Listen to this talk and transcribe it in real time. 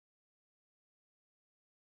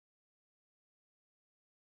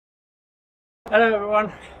Hello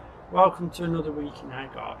everyone, welcome to another week in our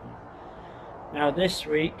garden. Now this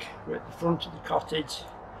week we're at the front of the cottage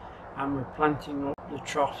and we're planting up the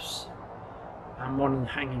troughs and one of the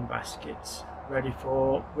hanging baskets ready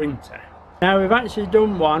for winter. Now we've actually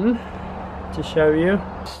done one to show you.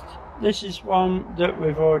 This is one that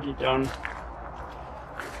we've already done.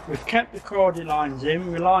 We've kept the cordy lines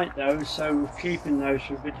in, we like those, so we're keeping those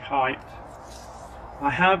for a bit of height. I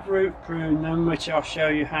have root pruned them, which I'll show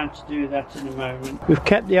you how to do that in a moment. We've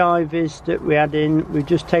kept the ivies that we had in, we've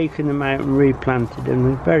just taken them out and replanted them.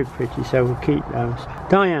 They're very pretty, so we'll keep those.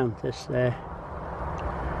 Dianthus there.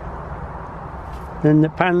 Then the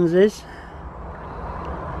pansies.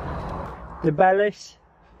 The bellis,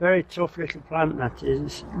 very tough little plant that is.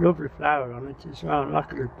 It's a lovely flower on it as well,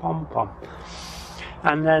 like a little pom-pom.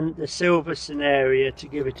 And then the silver celeriac to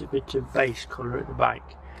give it a bit of base colour at the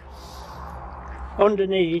back.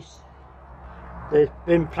 Underneath, they've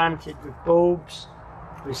been planted with bulbs.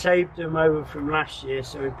 We saved them over from last year,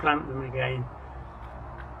 so we plant them again,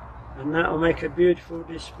 and that'll make a beautiful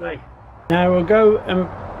display. Now we'll go and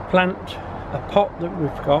plant a pot that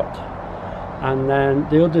we've got, and then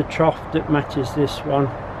the other trough that matches this one,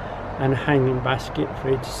 and a hanging basket for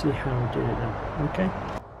you to see how we do them. Okay,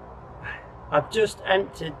 I've just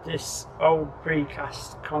emptied this old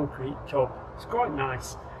precast concrete tub. It's quite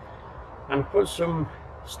nice, and put some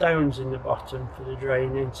stones in the bottom for the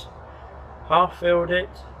drainage. Half filled it,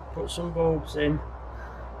 put some bulbs in,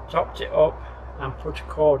 topped it up and put a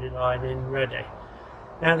cordy line in ready.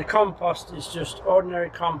 Now the compost is just ordinary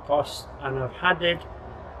compost, and I've added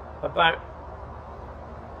about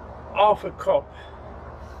half a cup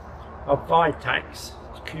of Vitax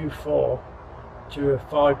Q4 to a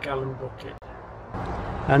 5-gallon bucket,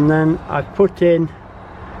 and then I've put in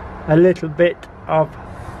a little bit of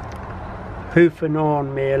hoof and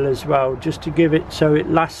horn meal as well, just to give it so it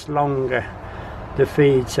lasts longer, the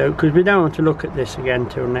feed, so because we don't want to look at this again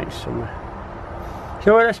till next summer.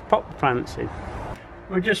 So let's pop the plants in.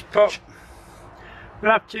 We'll have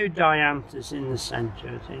 2 dianthus in the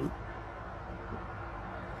centre, I think.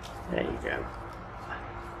 There you go.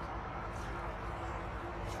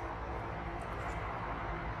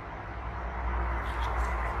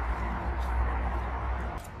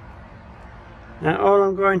 Now all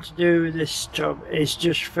I'm going to do with this tub is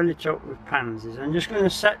just fill it up with pansies. I'm just going to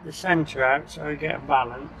set the centre out so I get a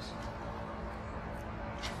balance,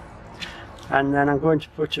 and then I'm going to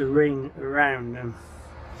put a ring around them.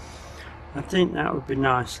 I think that would be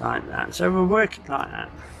nice like that, so we'll work it like that.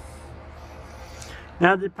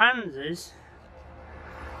 Now the pansies,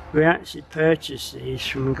 we actually purchased these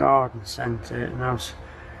from a garden centre, and I was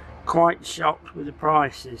quite shocked with the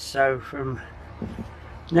prices. So from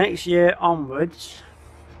next year onwards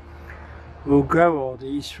we'll grow all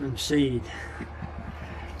these from seed,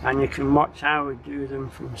 and you can watch how we do them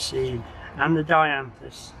from seed. And the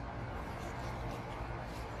dianthus.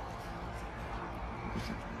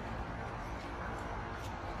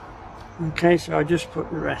 Okay, so I just put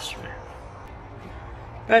the rest in.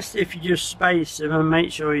 Best if you just space them and make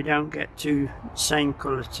sure you don't get 2 same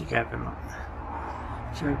colours together like that.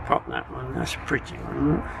 So pop that one, that's a pretty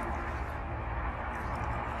one, look.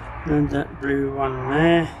 And that blue one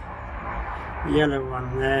there, the yellow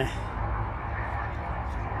one there,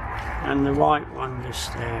 and the white one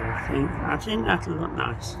just there. I think that'll look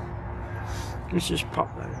nice. Let's just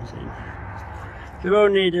pop those in. We will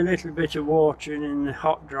need a little bit of watering in the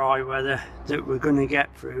hot dry weather that we're going to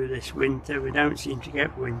get through this winter. We don't seem to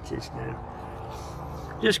get winters now.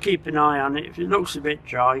 Just keep an eye on it. If it looks a bit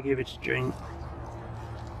dry, give it a drink.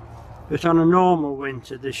 But on a normal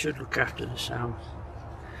winter they should look after themselves.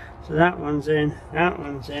 So that one's in, that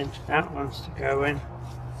one's in, that one's to go in,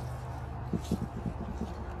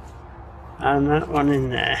 and that one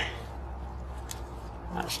in there.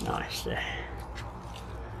 That's nice there.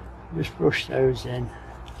 Just brush those in.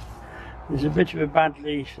 There's a bit of a bad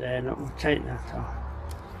leaf there, look, we'll take that off.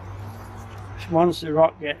 So once the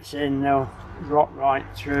rot gets in, they'll rot right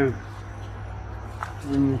through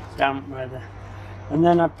in the damp weather. And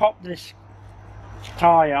then I pop this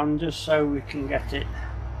tie on just so we can get it.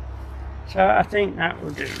 So I think that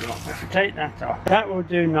will do. Look, if we take that off, that will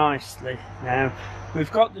do nicely. Now we've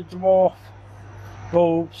got the dwarf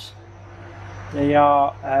bulbs. They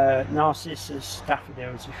are Narcissus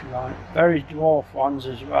daffodils, if you like, very dwarf ones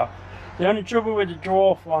as well. The only trouble with the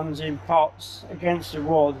dwarf ones in pots against the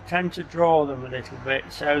wall, they tend to draw them a little bit,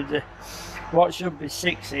 so what should be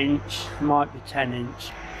 6 inch might be 10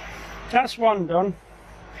 inch. That's one done.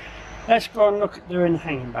 Let's go and look at doing the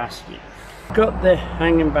hanging basket. Got the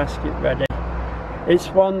hanging basket ready. It's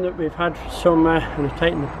one that we've had for summer, and I've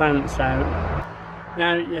taken the plants out.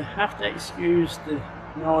 Now you have to excuse the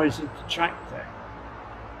noise of the tractor,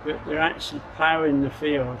 but they're actually ploughing the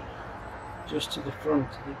field just to the front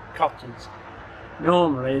of the cottage.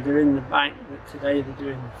 Normally they're in the back, but today they're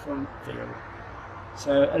doing the front field.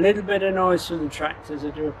 So a little bit of noise from the tractors,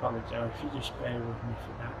 I do apologise, if you just bear with me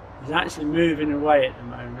for that. He's actually moving away at the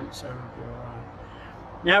moment, so we'll be alright.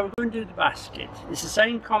 Now we're going to do the basket. It's the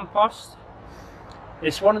same compost.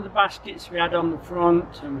 It's one of the baskets we had on the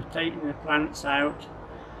front, and we're taking the plants out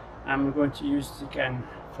and we're going to use it again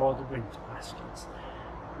for the winter baskets.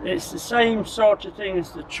 It's the same sort of thing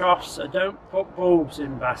as the troughs. I don't put bulbs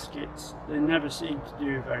in baskets. They never seem to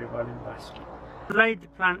do very well in baskets. I've laid the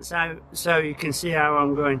plants out so you can see how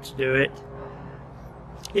I'm going to do it.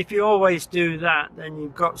 If you always do that, then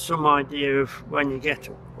you've got some idea of when you get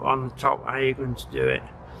on the top how you're going to do it.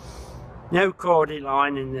 No cordy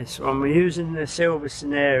line in this one. We're using the silver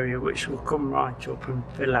celeriac, which will come right up and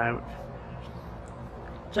fill out.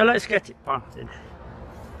 So let's get it potted.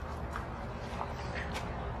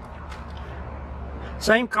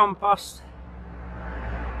 Same compost.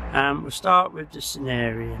 We'll start with the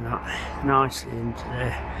celeriac nicely into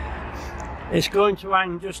there. It's going to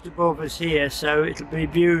hang just above us here, so it'll be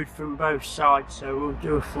viewed from both sides, so we'll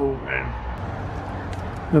do a full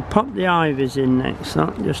round. We'll pop the ivies in next,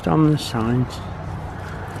 not just on the sides.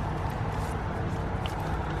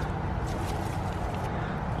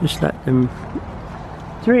 Just let them,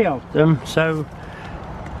 3 of them, so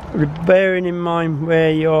bearing in mind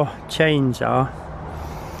where your chains are.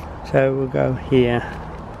 So we'll go here,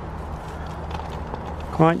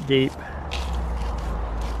 quite deep.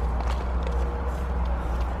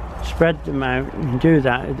 Spread them out and do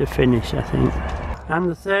that at the finish, I think. And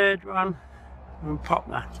the third one, we'll pop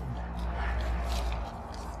that in.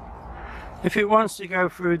 If it wants to go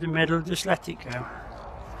through the middle, just let it go.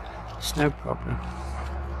 It's no problem.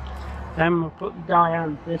 Then we'll put the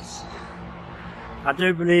dianthus. I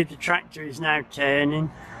do believe the tractor is now turning.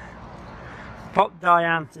 Pop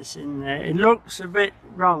dianthus in there. It looks a bit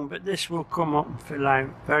wrong, but this will come up and fill out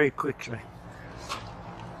very quickly.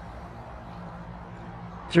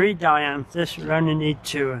 3 dianthus, we'll only need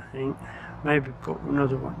 2 I think. Maybe put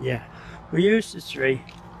another one, yeah. We'll use the 3.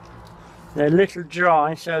 They're a little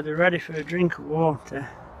dry, so they're ready for a drink of water.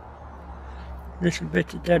 Little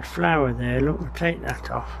bit of dead flower there, look, we'll take that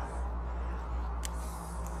off.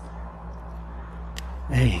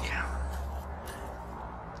 There you go.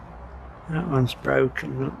 That one's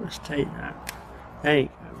broken, look, let's take that. There you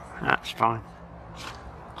go, that's fine.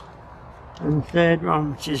 And the third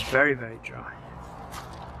one, which is very, very dry.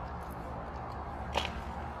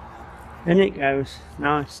 In it goes,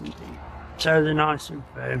 nice and deep. So they're nice and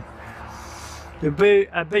firm. There'll be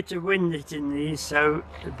a bit of wind in these, so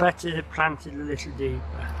the better they're planted a little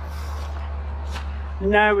deeper.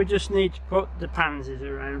 And now we just need to put the pansies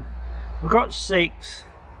around. We've got 6,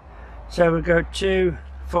 so we'll go 2,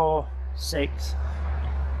 4, 6.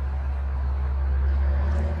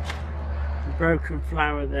 The broken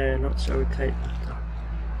flower there, look, so we'll take that off.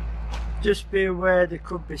 Just be aware there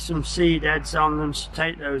could be some seed heads on them, so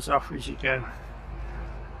take those off as you go.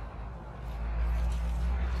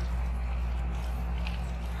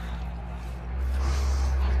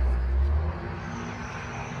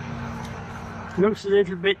 Looks a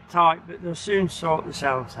little bit tight, but they'll soon sort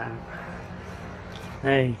themselves out.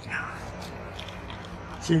 There you go.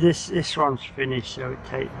 See, this one's finished, so we'll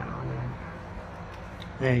take that one out.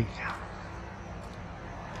 There you go.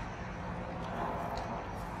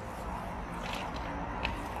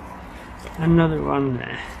 Another one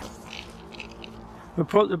there. We'll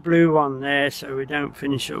put the blue one there so we don't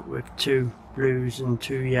finish up with 2 blues and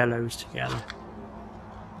 2 yellows together.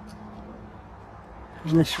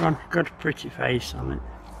 And this one got a pretty face on it.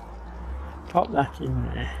 Pop that in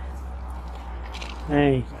there.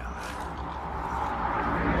 There you go.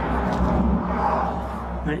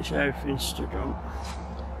 Make sure everything's stood up.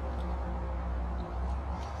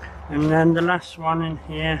 And then the last one in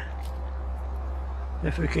here.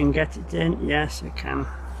 If we can get it in, yes I can.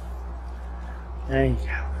 There you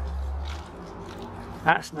go.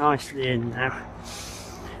 That's nicely in now.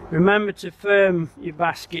 Remember to firm your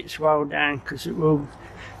baskets well down, because it will,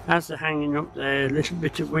 as they're hanging up there, a little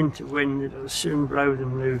bit of winter wind, it'll soon blow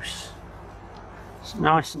them loose. It's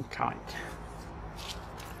nice and tight.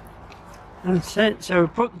 That's it, so we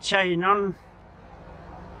put the chain on.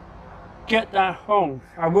 Get that hung.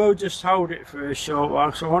 I will just hold it for a short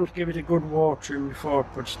while, so I want to give it a good watering before I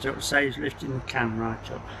put it up, saves lifting the can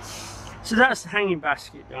right up. So that's the hanging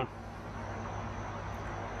basket done.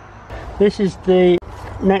 This is the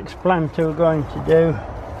next plant we're going to do.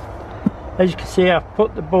 As you can see, I've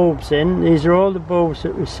put the bulbs in. These are all the bulbs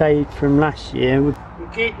that we saved from last year. We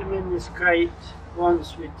keep them in this crate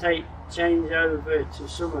once we change over to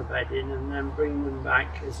summer bedding, and then bring them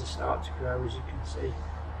back as they start to grow, as you can see.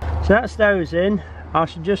 So that's those in. I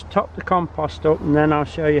should just top the compost up, and then I'll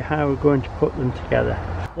show you how we're going to put them together.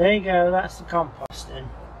 There you go, that's the compost in.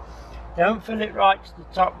 Don't fill it right to the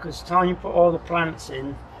top, because the time you put all the plants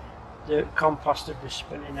in, the compost will be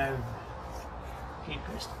spilling over. Keep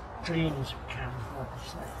it as clean as we can,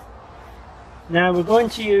 obviously. Now we're going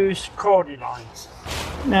to use cordy lines.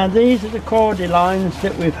 Now these are the cordy lines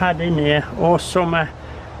that we've had in here all summer.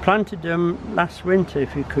 Planted them last winter,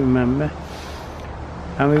 if you can remember.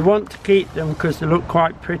 And we want to keep them because they look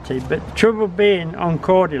quite pretty, but the trouble being on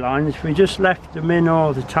cordy lines, if we just left them in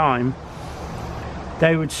all the time,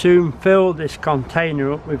 they would soon fill this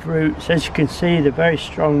container up with roots. As you can see, they're very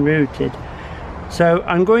strong rooted. So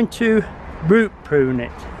I'm going to root prune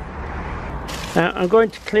it. Now I'm going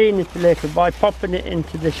to clean it a little by popping it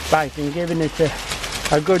into this bag and giving it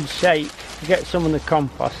a good shake to get some of the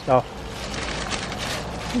compost off.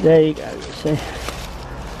 There you go, you see.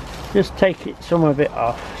 Just take some of it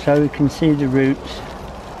off so we can see the roots.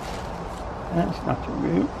 That's not a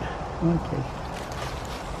root. Okay.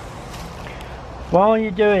 While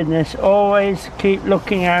you're doing this, always keep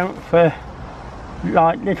looking out for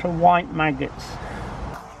like little white maggots.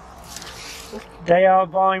 They are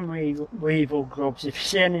vine weevil grubs. If you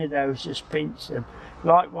see any of those, just pinch them.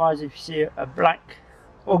 Likewise, if you see a black,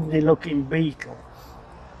 ugly looking beetle,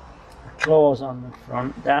 claws on the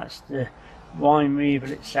front, that's the vine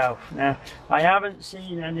weevil itself. Now I haven't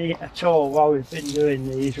seen any at all while we've been doing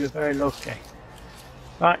these. We're very lucky.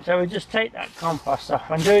 Right, so we just take that compost off.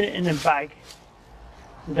 I'm doing it in a bag.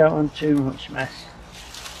 We don't want too much mess.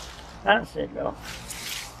 That's it, look.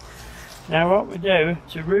 Now what we do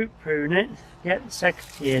to root prune it, get the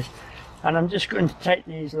secateurs, and I'm just going to take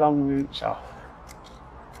these long roots off.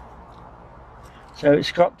 So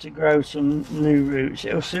it's got to grow some new roots.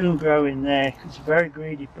 It'll soon grow in there because it's very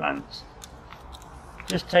greedy plants.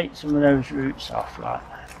 Just take some of those roots off like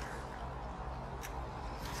that.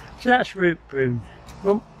 So that's root prune.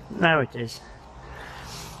 Well, now it is.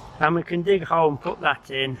 And we can dig a hole and put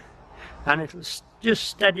that in, and it'll just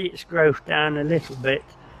steady its growth down a little bit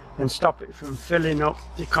and stop it from filling up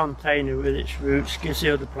the container with its roots. Gives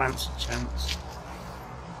the other plants a chance.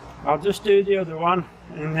 I'll just do the other one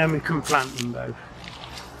and then we can plant them both.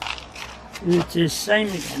 And it is same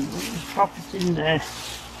again. We'll just pop it in there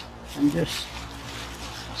and just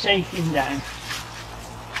shaking down,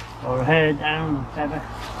 or a hair down, whatever.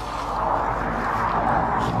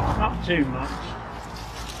 Not too much.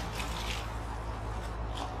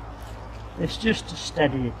 It's just to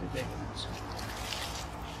steady it a bit.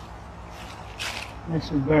 There's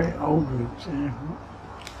some very old roots there.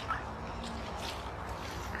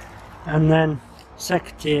 And then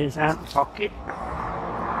secateurs out the pocket.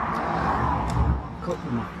 Cut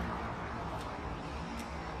them off.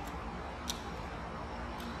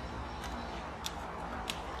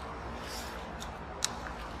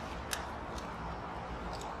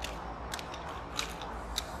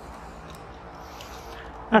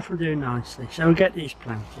 That will do nicely. So we'll get these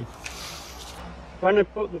planted. When I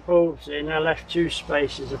put the bulbs in, I left two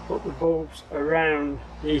spaces. I put the bulbs around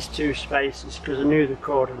these two spaces because I knew the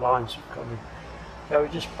cordy lines were coming. So we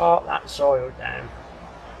just part that soil down.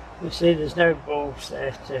 You see there's no bulbs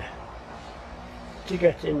there to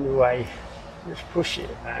get in the way. Just push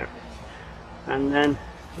it about. And then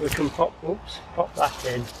we can pop that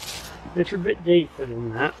in. A little bit deeper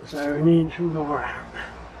than that, so we need some more out.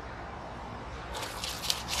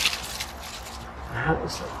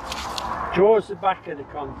 That's it. Towards the back of the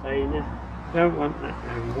container, don't want that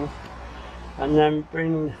no more, and then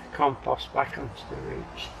bring the compost back onto the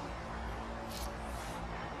roots.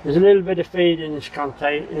 There's a little bit of feed in this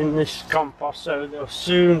compost, so they'll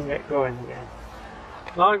soon get going again.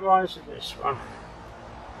 Likewise with this one,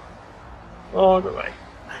 all the way.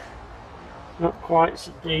 Not quite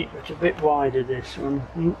so deep, but a bit wider this one, I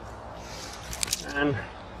think. And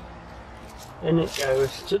then it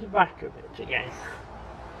goes to the back of it again.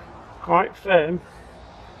 Quite firm.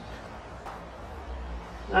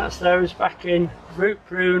 That's those back in, root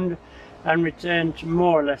pruned and returned to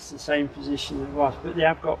more or less the same position it was, but they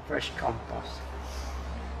have got fresh compost.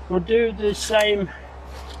 We'll do the same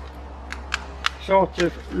sort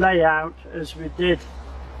of layout as we did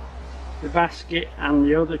the basket and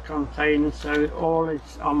the other container, so it all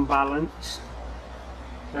is on balance.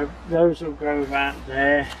 So those will go about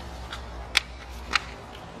there.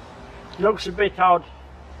 Looks a bit odd,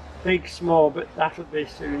 big, small, but that'll be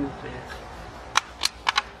soon appear.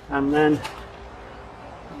 And then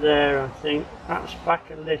there, I think. Perhaps back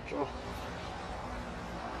a little.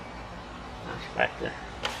 That's better.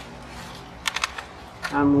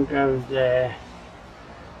 And we'll go there.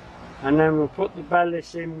 And then we'll put the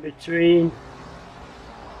bellis in between.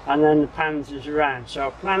 And then the pansies around. So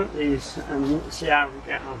I'll plant these and see how we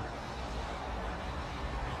get on.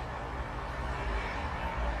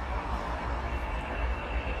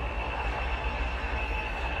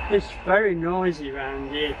 It's very noisy around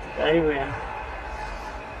here today. We have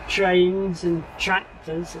trains and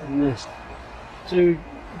tractors, and there's two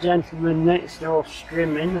gentlemen next door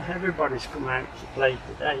strimming. Everybody's come out to play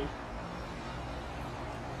today.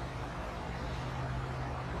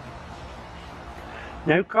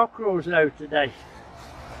 No cockerels though today.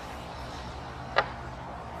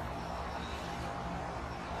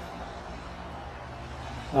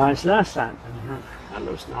 Right, so that's that. That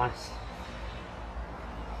looks nice.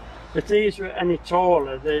 If these were any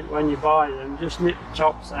taller, when you buy them, just nip the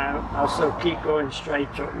tops out. They'll still keep going straight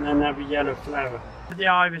up and then have a yellow flower. The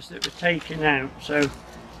ivies that were taken out, so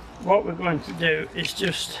what we're going to do is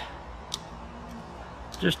just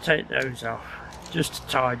take those off, just to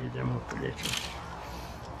tidy them up a little.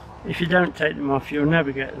 If you don't take them off, you'll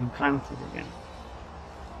never get them planted again.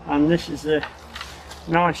 And this is a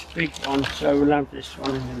nice big one, so we'll have this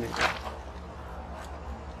one in the middle.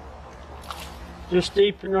 Just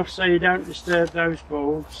deep enough so you don't disturb those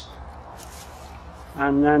bulbs,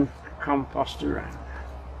 and then compost around.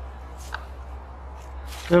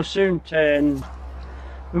 They'll soon turn.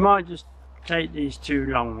 We might just take these two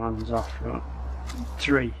long ones off, look.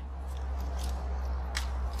 3,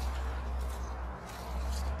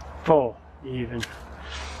 4 even.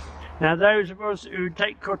 Now those of us who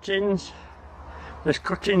take cuttings, there's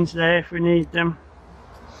cuttings there if we need them.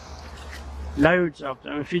 Loads of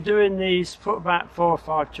them. If you're doing these, put about 4 or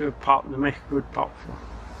 5 to a pot and they make a good pot for.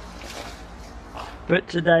 But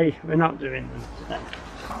today we're not doing them today.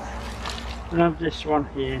 We'll have this one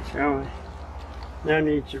here, shall we? No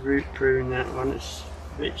need to root prune that one, it's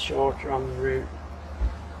a bit shorter on the root.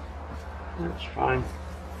 That's fine.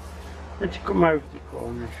 Let's come over the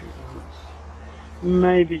corner if you want.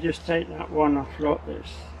 Maybe just take that one off, look,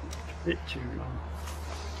 that's a bit too long.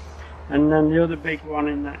 And then the other big one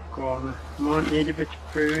in that corner might need a bit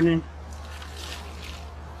of pruning.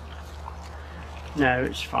 No,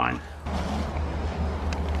 it's fine.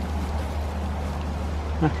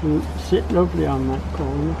 That can sit lovely on that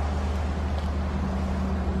corner.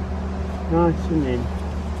 Nice and in.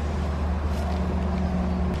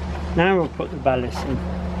 Now we'll put the bellis in.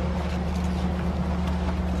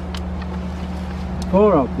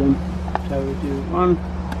 4 of them. So we do 1,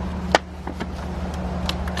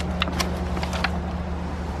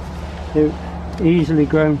 2, easily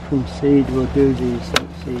grown from seed. We'll do these,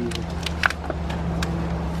 that's easy.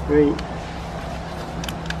 3,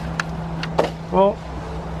 4.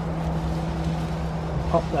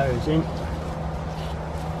 Pop those in.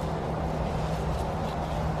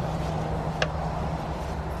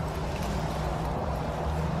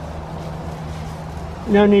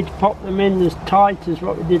 No need to pop them in as tight as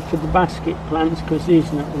what we did for the basket plants, because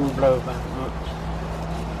these are not going to blow that much.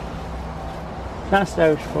 That's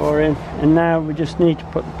those 4 in, and now we just need to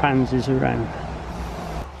put the pansies around.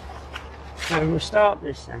 So we'll start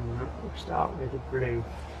this then. We'll start with the blue.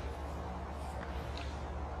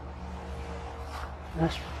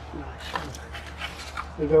 That's nice.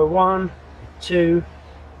 We go 1, 2.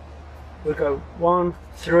 We go 1,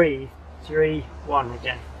 3, 3, 1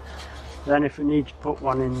 again. Then if we need to put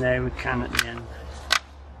one in there, we can at the end.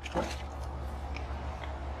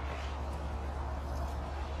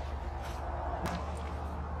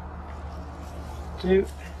 2.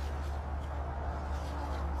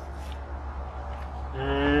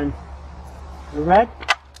 And the red.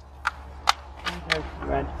 Go for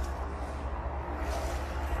red.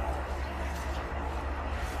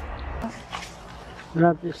 We'll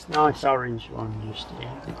have this nice orange one just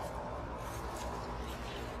here.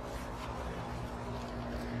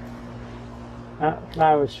 That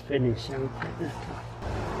flower's finished, so we'll put that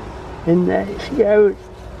on. In there it goes.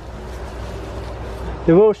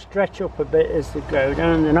 They will stretch up a bit as they go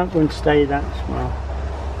down, they're not going to stay that small.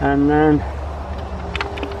 And then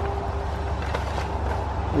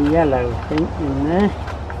a yellow, I think, in there.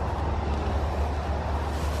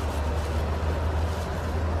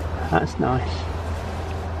 That's nice.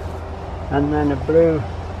 And then a blue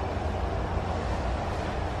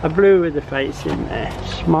with a face in there,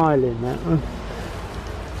 smiling, that one.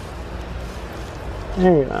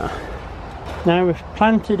 There you are. Now we've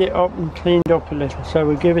planted it up and cleaned up a little, so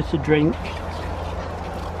we'll give it a drink. You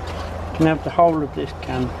can have the whole of this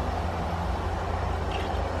can.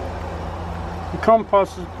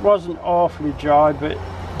 compost wasn't awfully dry, but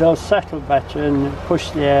they'll settle better and push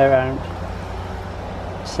the air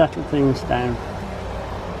out, settle things down.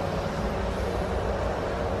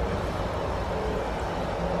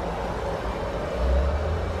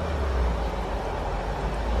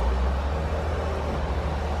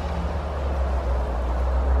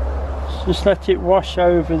 Just let it wash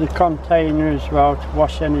over the container as well to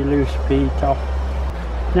wash any loose peat off.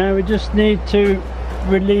 Now we just need to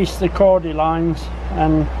release the cordy lines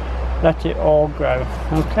and let it all grow,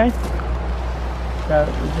 okay? So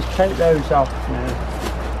we'll just take those off now.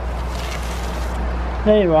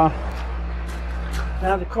 There you are.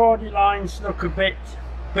 Now the cordy lines look a bit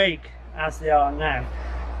big as they are now,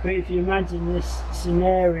 but if you imagine this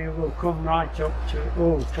scenario will come right up to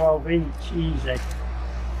 12 inch easy.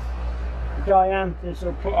 Dianthus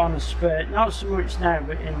will put on a spurt, not so much now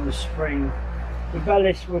but in the spring. The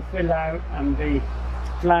bellis will fill out and be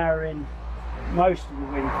flowering most of the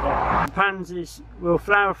winter. The pansies will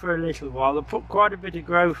flower for a little while, they'll put quite a bit of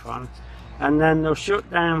growth on and then they'll shut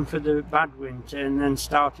down for the bad winter and then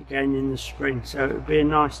start again in the spring, so it'll be a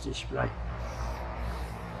nice display.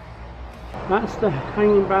 That's the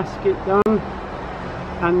hanging basket done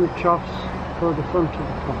and the troughs for the front of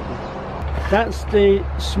the cottage. That's the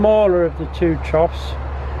smaller of the two troughs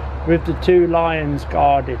with the two lions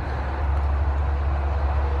guarded.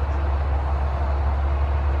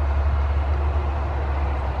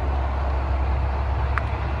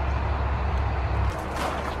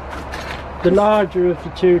 The larger of the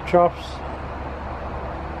two troughs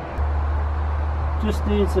just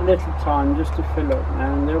needs a little time just to fill up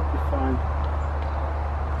now and they'll be fine.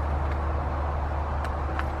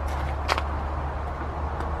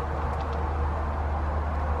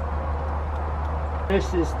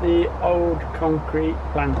 This is the old concrete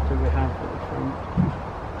planter we have at the front.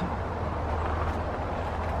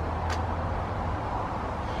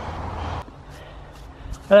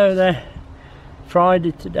 Hello there,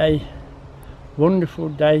 Friday today, wonderful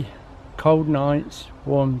day, cold nights,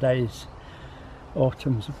 warm days,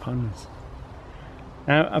 autumn's upon us.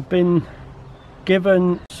 Now I've been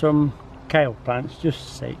given some kale plants,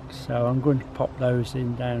 just 6, so I'm going to pop those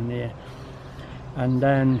in down here and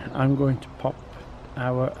then I'm going to pop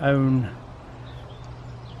our own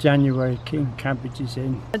January King cabbages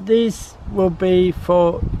in. These will be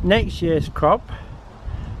for next year's crop,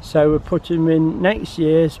 so we're putting them in next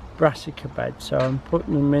year's brassica bed, so I'm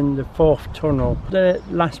putting them in the 4th tunnel, the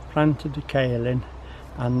last plant of the kale in,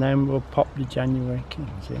 and then we'll pop the January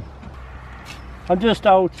Kings in. I'm just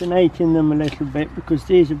alternating them a little bit because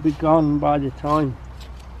these will be gone by the time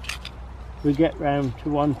we get round to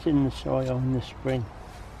wanting the soil in the spring.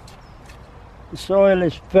 The soil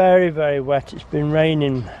is very, very wet. It's been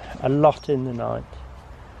raining a lot in the night.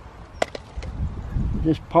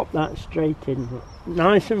 Just pop that straight in.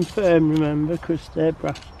 Nice and firm, remember, because they're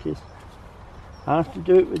brassicas. I have to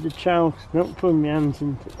do it with the trowels, not putting my hands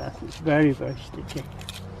into that. It's very, very sticky.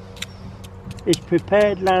 It's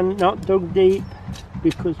prepared land, not dug deep,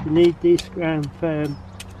 because we need this ground firm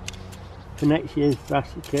for next year's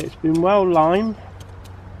brassica. It's been well limed,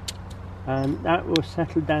 and that will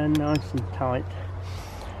settle down nice and tight.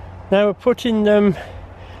 Now we're putting them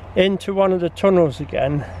into one of the tunnels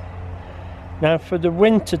again. Now for the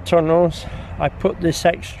winter tunnels I put this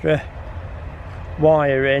extra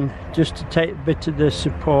wire in just to take a bit of the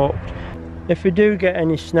support. If we do get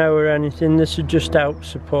any snow or anything, this will just help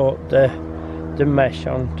support the mesh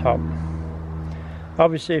on top.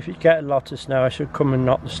 Obviously if you get a lot of snow I should come and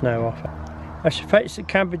knock the snow off. I should fetch the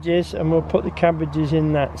cabbages and we'll put the cabbages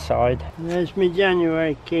in that side. There's my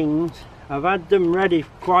January Kings. I've had them ready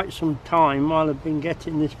for quite some time while I've been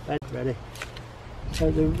getting this bed ready.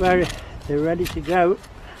 So they're ready to go.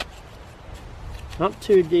 Not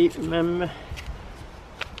too deep, remember.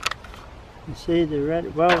 You see they're ready,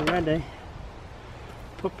 well ready.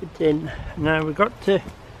 Pop it in. Now we've got to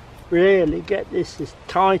really get this as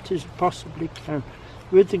tight as we possibly can.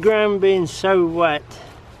 With the ground being so wet,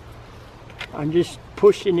 I'm just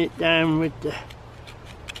pushing it down with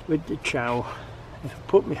the trowel. If I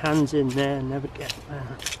put my hands in there, I never get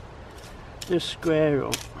that. Just square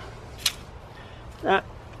up. That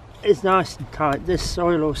is nice and tight. This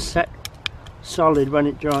soil will set solid when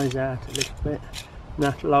it dries out a little bit, and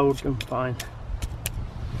that'll hold them fine.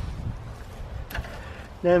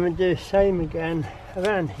 Then we do the same again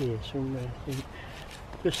around here somewhere, I think.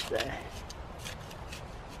 Just there.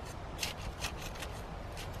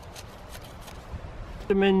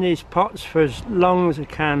 Them in these pots for as long as I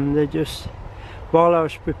can. They're just, while I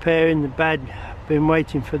was preparing the bed, I've been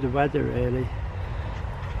waiting for the weather really.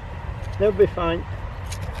 They'll be fine.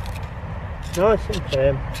 Nice and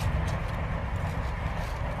firm.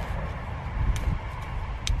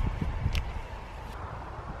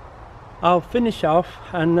 I'll finish off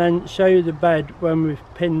and then show you the bed when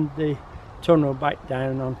we've pinned the tunnel back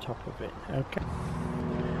down on top of it. Okay.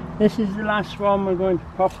 This is the last one we're going to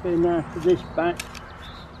pop in after this back.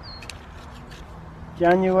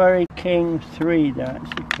 January King 3 they're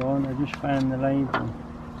actually called. I just found the label.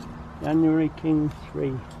 January King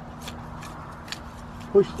 3.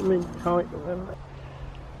 Push them in tight, remember.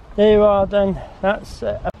 There you are then. That's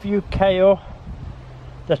a few kale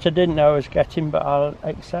that I didn't know I was getting, but I'll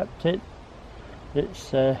accept it.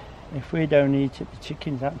 It's if we don't eat it, the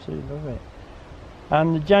chickens absolutely love it.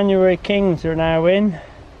 And the January Kings are now in,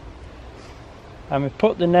 and we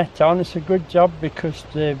put the net on. It's a good job because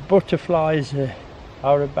the butterflies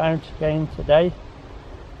are about again today.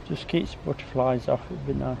 Just keeps butterflies off, it'd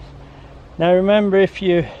be nice. Now remember, if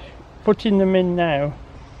you're putting them in now,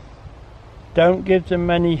 don't give them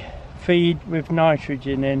any feed with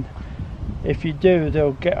nitrogen in. If you do,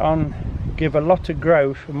 they'll give a lot of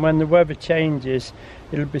growth, and when the weather changes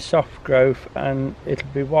it'll be soft growth and it'll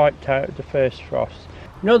be wiped out at the first frost.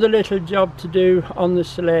 Another little job to do on the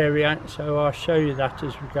celeriac, so I'll show you that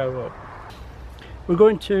as we go up. We're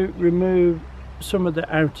going to remove some of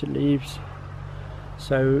the outer leaves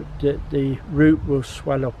so that the root will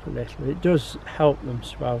swell up a little. It does help them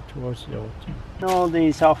swell towards the autumn. All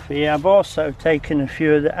these off here. I've also taken a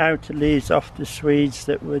few of the outer leaves off the Swedes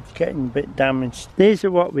that were getting a bit damaged. These are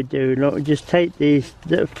what we do. Look, we just take these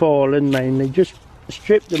that have fallen mainly, just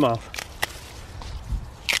strip them off.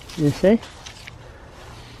 You see?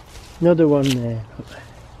 Another one there.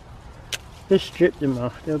 Just strip them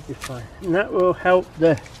off, they'll be fine. And that will help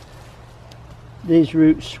these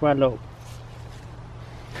roots swell up.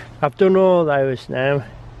 I've done all those now,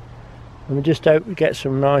 and we just hope we get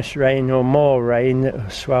some nice rain or more rain that will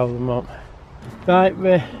swell them up. Right,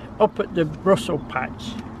 we're up at the Brussels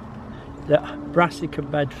patch, the Brassica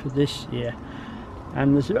bed for this year,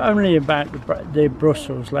 and there's only about the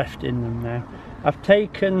Brussels left in them now. I've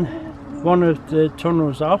taken one of the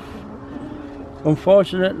tunnels off.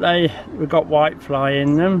 Unfortunately we've got whitefly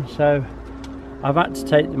in them, so I've had to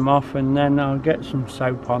take them off, and then I'll get some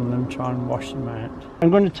soap on them, try and wash them out. I'm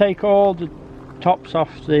going to take all the tops off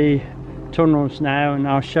the tunnels now, and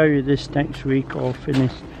I'll show you this next week all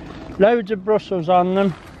finished. Loads of Brussels on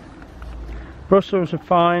them. Brussels are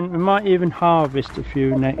fine. We might even harvest a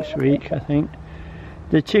few next week, I think.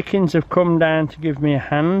 The chickens have come down to give me a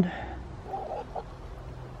hand.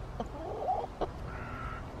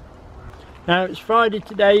 Now it's Friday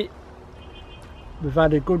today. We've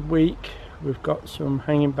had a good week. We've got some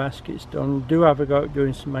hanging baskets done. Do have a go at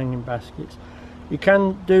doing some hanging baskets. You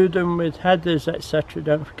can do them with heathers, etc.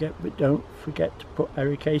 Don't forget to put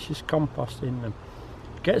ericaceous compost in them.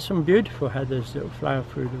 Get some beautiful heathers that will flower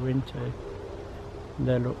through the winter.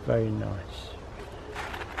 They look very nice.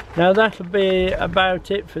 Now that'll be about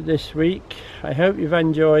it for this week. I hope you've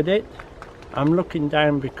enjoyed it. I'm looking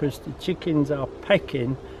down because the chickens are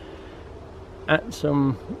pecking at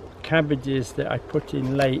some cabbages that I put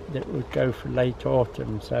in late that would go for late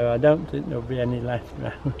autumn, so I don't think there'll be any left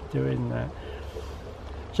now doing that.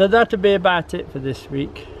 So that'll be about it for this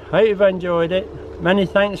week. Hope you've enjoyed it. Many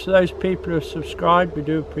thanks to those people who have subscribed, we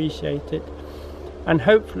do appreciate it, and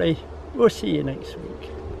hopefully we'll see you next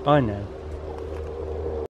week. Bye now.